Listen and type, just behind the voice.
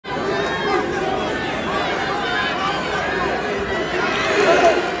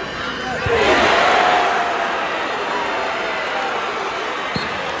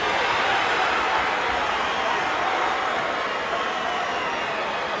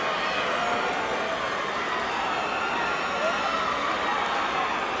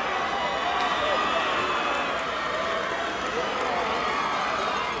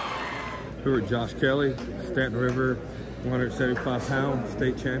here with Josh Kelly, Staunton River, 175-pound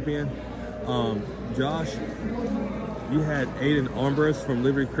state champion. Josh, you had Aiden Armbrust from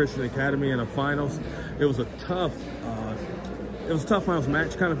Liberty Christian Academy in the finals. It was a tough finals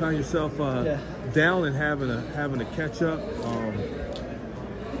match. Kind of found yourself down and having to catch up.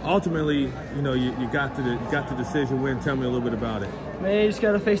 Ultimately, you know, you got the decision win. Tell me a little bit about it. Man, you just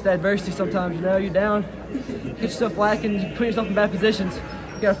got to face the adversity sometimes. You know, you're down, hit yourself lacking, you put yourself in bad positions.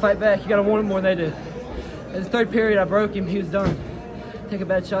 You got to fight back. You got to want it more than they do. In the third period, I broke him. He was done. Take a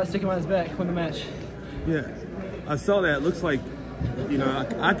bad shot, stick him on his back, win the match. Yeah, I saw that. It looks like, you know,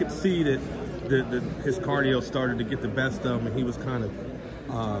 I could see that his cardio started to get the best of him, and he was kind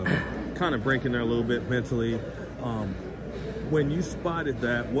of breaking there a little bit mentally. When you spotted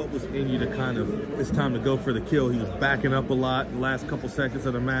that, what was in you to kind of, it's time to go for the kill? He was backing up a lot in the last couple seconds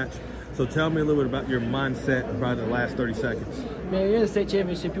of the match. So tell me a little bit about your mindset about the last 30 seconds. Man, you're in the state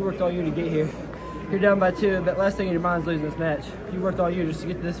championship. You worked all year to get here. You're down by 2, but last thing in your mind is losing this match. You worked all year just to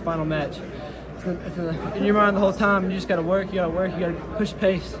get to this final match. It's in your mind the whole time. You just got to work. You got to push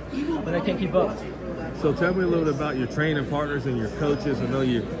pace, but I can't keep up. So tell me a little bit about your training partners and your coaches. I know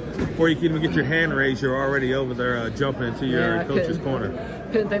you, before you can even get your hand raised, you're already over there jumping into your coach's corner.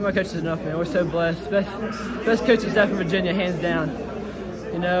 Couldn't thank my coaches enough, man. We're so blessed. Best coaching staff in Virginia, hands down.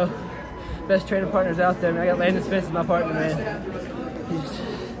 You know, best training partners out there. Man, I got Landon Spence as my partner, man.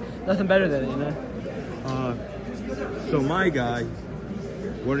 He's nothing better than it, you know. So my guy,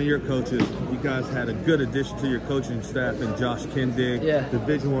 one of your coaches, you guys had a good addition to your coaching staff in Josh Kendig,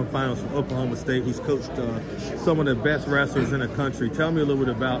 Division I finals from Oklahoma State. He's coached some of the best wrestlers in the country. Tell me a little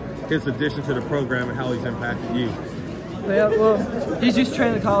bit about his addition to the program and how he's impacted you. Yeah, well, he's used to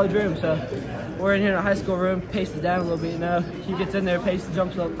training in the college room, so we're in here in a high school room, pace is down a little bit, you know. He gets in there, pace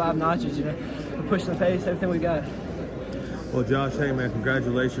jumps up 5 notches, you know. We're pushing the pace, everything we got. Well, Josh, hey man,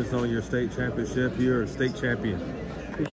 congratulations on your state championship. You're a state champion.